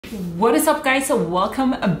What is up, guys?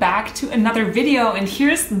 Welcome back to another video, and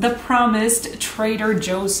here's the promised Trader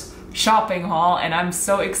Joe's shopping haul, and I'm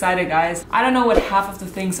so excited, guys. I don't know what half of the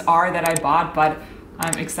things are that I bought, but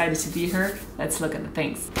I'm excited to be here. Let's look at the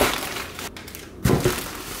things.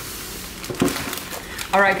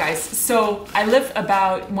 Alright guys, so I live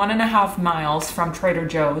about 1.5 miles from Trader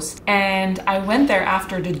Joe's, and I went there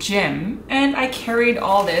after the gym and I carried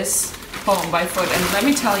all this home by foot, and let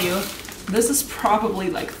me tell you, this is probably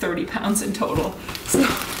like 30 pounds in total. So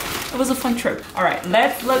it was a fun trip. Alright,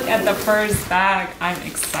 let's look at the first bag. I'm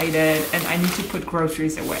excited and I need to put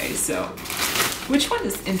groceries away, so which one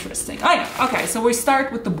is interesting? Oh yeah, okay, so we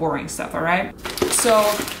start with the boring stuff, alright? So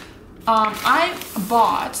I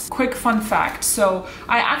bought, quick fun fact, so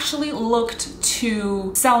I actually looked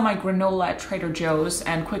to sell my granola at Trader Joe's,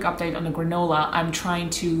 and quick update on the granola,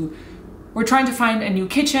 we're trying to find a new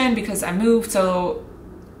kitchen because I moved, so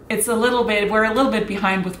we're a little bit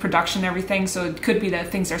behind with production and everything, so it could be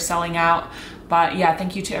that things are selling out. But yeah,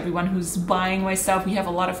 thank you to everyone who's buying my stuff. We have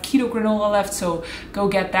a lot of keto granola left, so go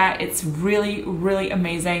get that. It's really, really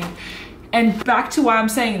amazing. And back to why I'm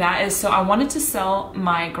saying that is, so I wanted to sell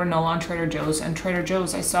my granola on Trader Joe's, and Trader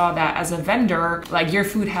Joe's, I saw that as a vendor, like, your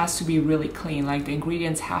food has to be really clean. Like, the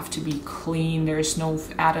ingredients have to be clean. There's no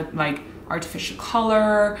added, like, artificial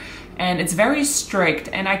color, and it's very strict.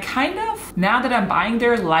 And I kind of, now that I'm buying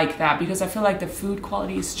there, like that, because I feel like the food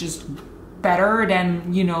quality is just better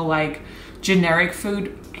than, you know, like generic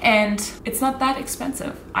food, and it's not that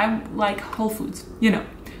expensive. I like Whole Foods, you know.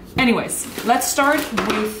 Anyways, let's start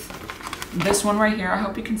with this one right here. I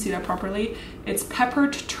hope you can see that properly. It's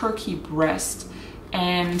peppered turkey breast,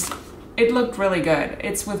 and it looked really good.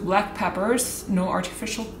 It's with black peppers, no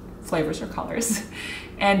artificial flavors or colors,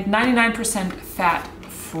 and 99% fat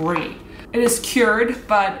free. It is cured,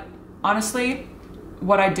 but honestly,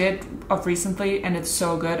 what I did of recently, and it's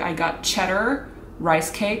so good, I got cheddar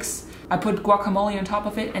rice cakes. I put guacamole on top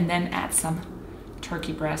of it and then add some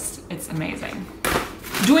turkey breast. It's amazing.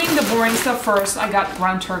 Doing the boring stuff first, I got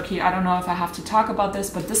ground turkey. I don't know if I have to talk about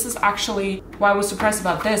this, but this is actually, why I was surprised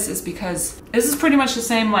about this is because this is pretty much the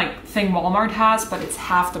same like thing Walmart has, but it's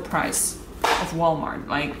half the price of Walmart.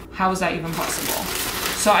 Like, how is that even possible?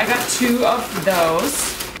 So I got 2 of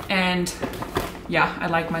those, and yeah, I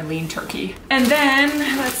like my lean turkey. And then,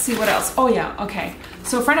 let's see what else. Oh yeah, okay.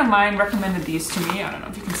 So a friend of mine recommended these to me. I don't know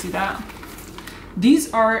if you can see that.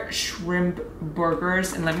 These are shrimp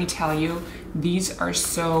burgers, and let me tell you, these are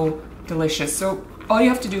so delicious. So all you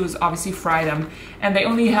have to do is obviously fry them, and they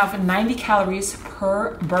only have 90 calories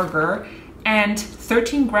per burger and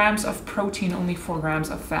 13 grams of protein, only 4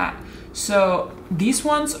 grams of fat. So these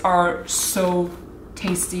ones are so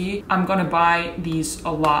tasty. I'm gonna buy these a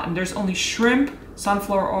lot, and there's only shrimp,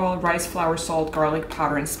 sunflower oil, rice flour, salt, garlic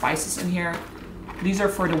powder, and spices in here. These are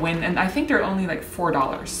for the win, and I think they're only like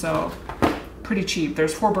 $4, so pretty cheap.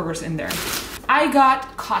 There's 4 burgers in there. I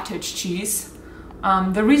got cottage cheese.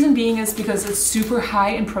 The reason being is because it's super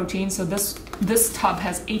high in protein. So this tub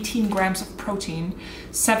has 18 grams of protein,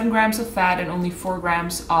 7 grams of fat, and only 4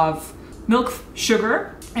 grams of milk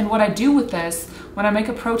sugar. And what I do with this, when I make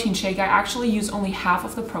a protein shake, I actually use only half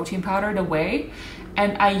of the protein powder, the whey,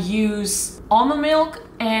 and I use almond milk,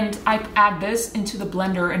 and I add this into the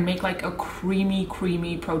blender and make like a creamy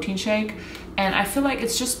protein shake. And I feel like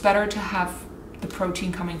it's just better to have the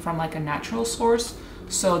protein coming from like a natural source.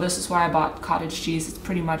 So this is why I bought cottage cheese. It's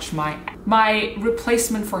pretty much my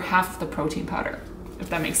replacement for half of the protein powder, if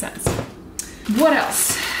that makes sense. What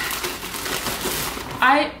else?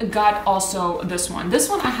 I got also this one. This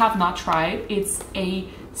one I have not tried. It's a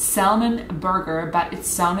salmon burger, but it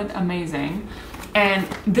sounded amazing. And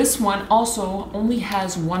this one also only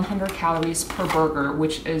has 100 calories per burger,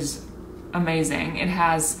 which is amazing. It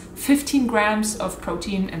has 15 grams of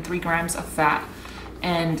protein and 3 grams of fat.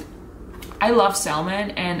 And I love salmon,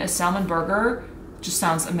 and a salmon burger just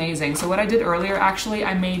sounds amazing. So what I did earlier, actually,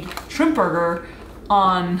 I made shrimp burger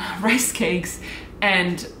on rice cakes,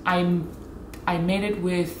 and I made it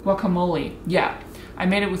with guacamole. Yeah, I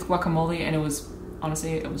made it with guacamole, and it was,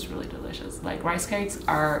 honestly, it was really delicious. Like, rice cakes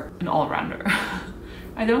are an all-rounder.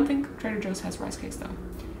 I don't think Trader Joe's has rice cakes though.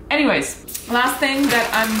 Anyways, last thing that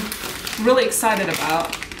I'm really excited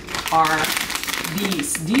about are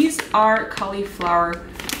these. These are cauliflower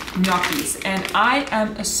gnocchis, and I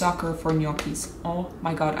am a sucker for gnocchis. Oh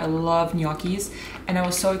my god, I love gnocchis, and I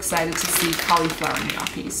was so excited to see cauliflower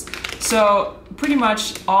gnocchis. So pretty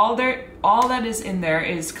much all that is in there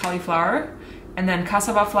is cauliflower, and then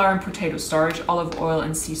cassava flour and potato starch, olive oil,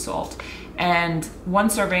 and sea salt. And one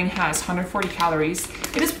serving has 140 calories.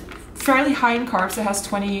 It is fairly high in carbs. It has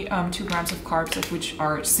 22 grams of carbs, of which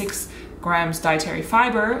are 6 grams dietary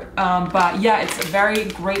fiber. But yeah, it's a very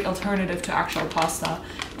great alternative to actual pasta.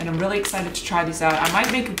 And I'm really excited to try these out. I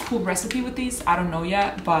might make a cool recipe with these. I don't know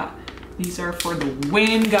yet, but these are for the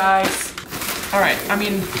win, guys. All right, I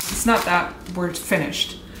mean, it's not that we're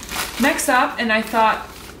finished. Next up, and I thought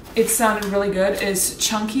it sounded really good, is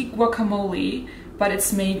chunky guacamole, but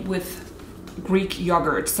it's made with Greek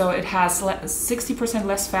yogurt. So it has 60%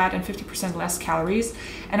 less fat and 50% less calories.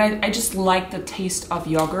 And I just like the taste of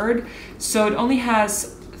yogurt. So it only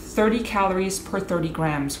has 30 calories per 30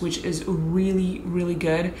 grams, which is really, really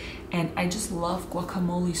good. And I just love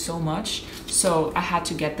guacamole so much. So I had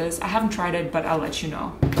to get this. I haven't tried it, but I'll let you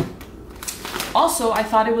know. Also, I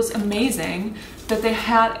thought it was amazing that they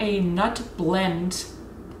had a nut blend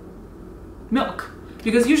milk.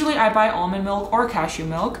 Because usually I buy almond milk or cashew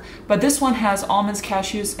milk, but this one has almonds,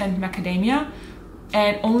 cashews, and macadamia,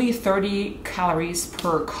 and only 30 calories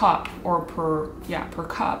per cup, or per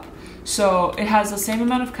cup. So it has the same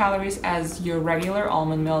amount of calories as your regular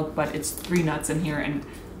almond milk, but it's 3 nuts in here, and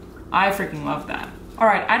I freaking love that. All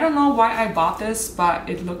right, I don't know why I bought this, but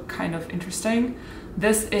it looked kind of interesting.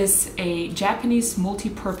 This is a Japanese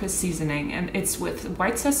multi-purpose seasoning, and it's with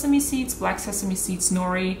white sesame seeds, black sesame seeds,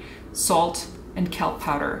 nori, salt, and kelp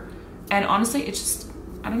powder. And honestly, it just,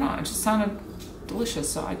 I don't know, it just sounded delicious,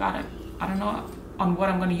 so I got it. I don't know on what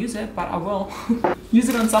I'm gonna use it, but I will use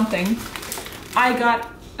it on something. I got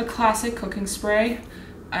a classic cooking spray.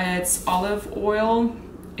 It's olive oil.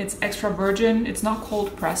 It's extra virgin. It's not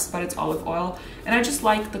cold pressed, but it's olive oil. And I just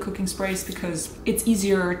like the cooking sprays because it's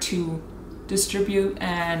easier to distribute,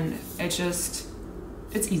 and it's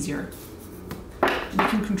easier. You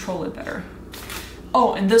can control it better.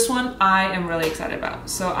 Oh, and this one I am really excited about.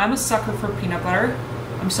 So I'm a sucker for peanut butter.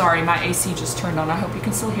 I'm sorry, my AC just turned on. I hope you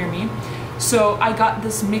can still hear me. So I got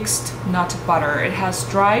this mixed nut butter. It has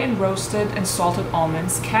dry and roasted and salted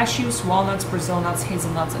almonds, cashews, walnuts, Brazil nuts,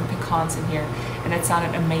 hazelnuts, and pecans in here. And it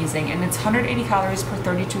sounded amazing. And it's 180 calories per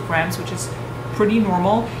 32 grams, which is pretty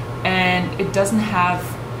normal. And it doesn't have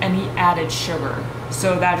any added sugar.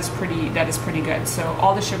 So that is pretty good. So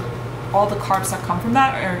all the sugar, all the carbs that come from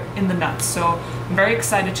that are in the nuts. So I'm very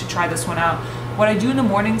excited to try this one out. What I do in the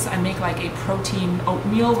mornings, I make like a protein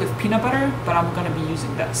oatmeal with peanut butter, but I'm gonna be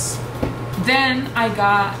using this. Then I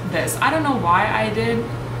got this. I don't know why I did,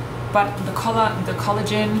 but the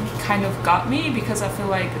collagen kind of got me because I feel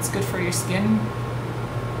like it's good for your skin.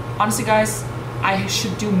 Honestly, guys, I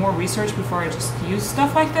should do more research before I just use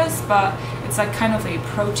stuff like this, but it's like kind of a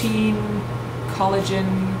protein,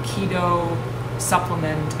 collagen, keto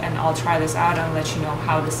supplement, and I'll try this out and let you know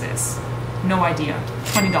how this is. No idea.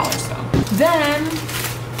 $20 though. Then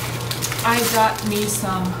I got me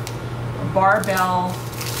some barbell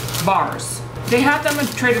bars. They have them at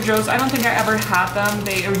Trader Joe's. I don't think I ever had them.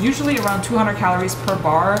 They are usually around 200 calories per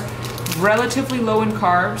bar, relatively low in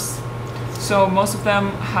carbs. So most of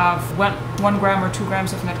them have 1 gram or 2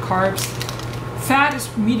 grams of net carbs. Fat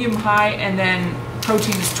is medium high, and then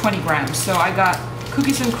protein is 20 grams. So I got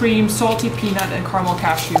cookies and cream, salty peanut, and caramel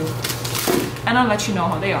cashew. And I'll let you know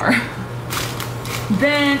how they are.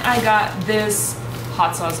 Then I got this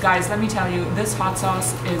hot sauce. Guys, let me tell you, this hot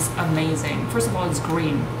sauce is amazing. First of all, it's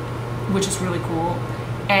green, which is really cool.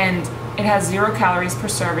 And it has 0 calories per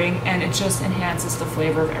serving, and it just enhances the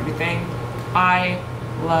flavor of everything. I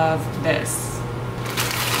love this.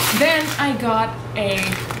 Then I got a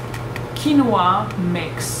quinoa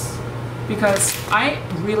mix because I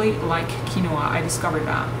really like quinoa. I discovered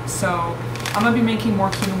that. So I'm gonna be making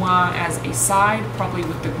more quinoa as a side, probably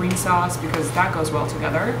with the green sauce, because that goes well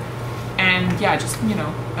together. And yeah, just, you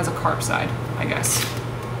know, as a carb side, I guess.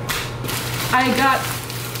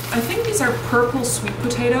 I think these are purple sweet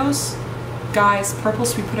potatoes. Guys, purple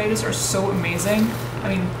sweet potatoes are so amazing. I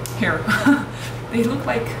mean, here. They look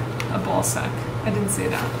like a ball sack. I didn't say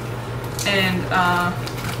that. And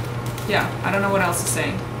yeah, I don't know what else to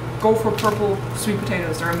say. Go for purple sweet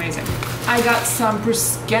potatoes, they're amazing. I got some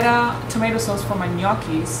bruschetta tomato sauce for my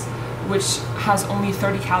gnocchis, which has only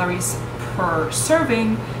 30 calories per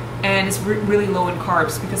serving, and it's really low in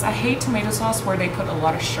carbs because I hate tomato sauce where they put a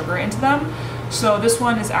lot of sugar into them. So this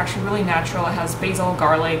one is actually really natural. It has basil,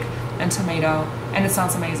 garlic, and tomato, and it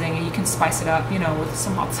sounds amazing. And you can spice it up, you know, with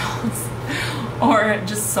some hot sauce or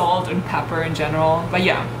just salt and pepper in general. But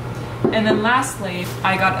yeah. And then lastly,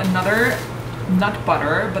 I got another nut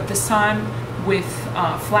butter, but this time with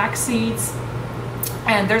flax seeds.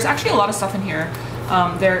 And there's actually a lot of stuff in here.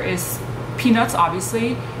 There is peanuts,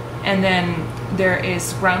 obviously, and then there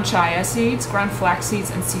is ground chia seeds, ground flax seeds,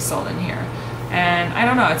 and sea salt in here. And I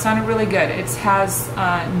don't know, it sounded really good. It has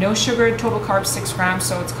no sugar, total carbs 6 grams,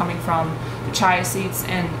 so it's coming from the chia seeds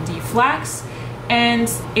and the flax.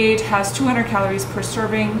 and it has 200 calories per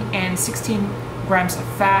serving and 16 grams of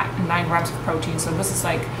fat and 9 grams of protein. So this is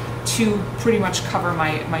like to pretty much cover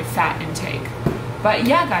my fat intake. But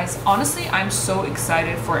yeah, guys, honestly, I'm so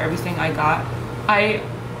excited for everything I got. I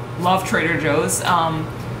love Trader Joe's.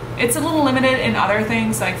 It's a little limited in other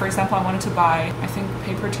things. Like, for example, I wanted to buy, I think,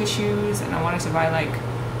 paper tissues, and I wanted to buy like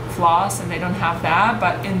floss, and they don't have that.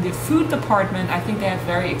 But in the food department, I think they have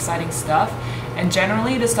very exciting stuff, and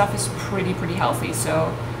generally the stuff is pretty healthy.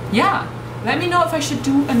 So yeah, let me know if I should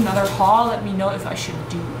do another haul. Let me know if I should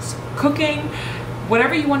do some cooking.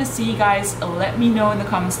 Whatever you want to see, guys, let me know in the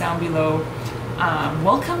comments down below.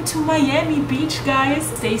 Welcome to Miami Beach, guys.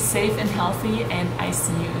 Stay safe and healthy, and I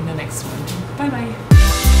see you in the next one. Bye bye.